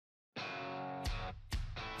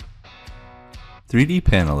3D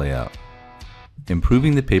panel layout.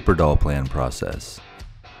 Improving the paper doll plan process.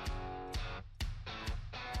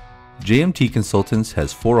 JMT Consultants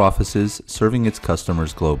has 4 offices serving its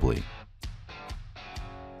customers globally.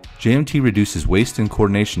 JMT reduces waste and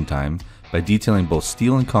coordination time by detailing both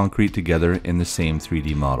steel and concrete together in the same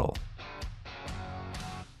 3D model.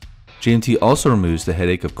 JMT also removes the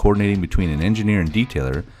headache of coordinating between an engineer and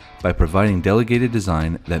detailer by providing delegated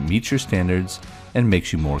design that meets your standards and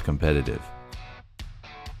makes you more competitive.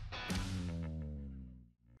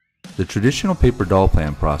 The traditional paper doll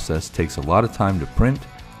plan process takes a lot of time to print,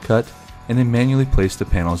 cut, and then manually place the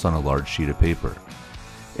panels on a large sheet of paper.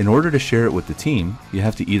 In order to share it with the team, you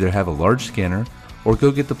have to either have a large scanner or go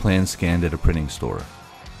get the plans scanned at a printing store.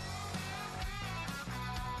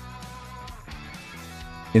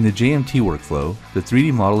 In the JMT workflow, the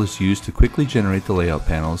 3D model is used to quickly generate the layout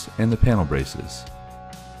panels and the panel braces.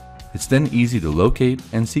 It's then easy to locate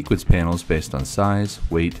and sequence panels based on size,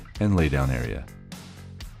 weight, and laydown area.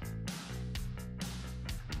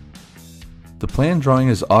 The plan drawing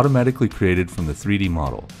is automatically created from the 3D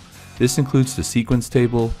model. This includes the sequence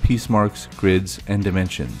table, piece marks, grids, and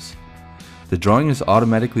dimensions. The drawing is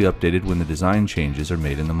automatically updated when the design changes are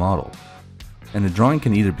made in the model. And the drawing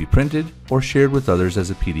can either be printed or shared with others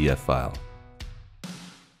as a PDF file.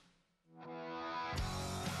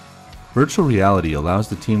 Virtual reality allows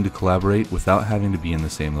the team to collaborate without having to be in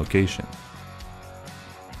the same location.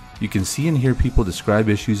 You can see and hear people describe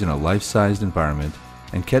issues in a life-sized environment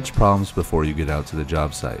and catch problems before you get out to the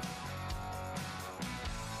job site.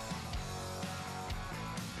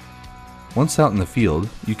 Once out in the field,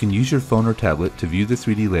 you can use your phone or tablet to view the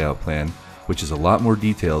 3D layout plan, which is a lot more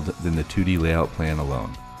detailed than the 2D layout plan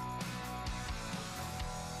alone.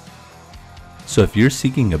 So if you're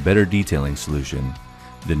seeking a better detailing solution,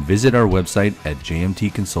 then visit our website at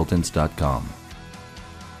jmtconsultants.com.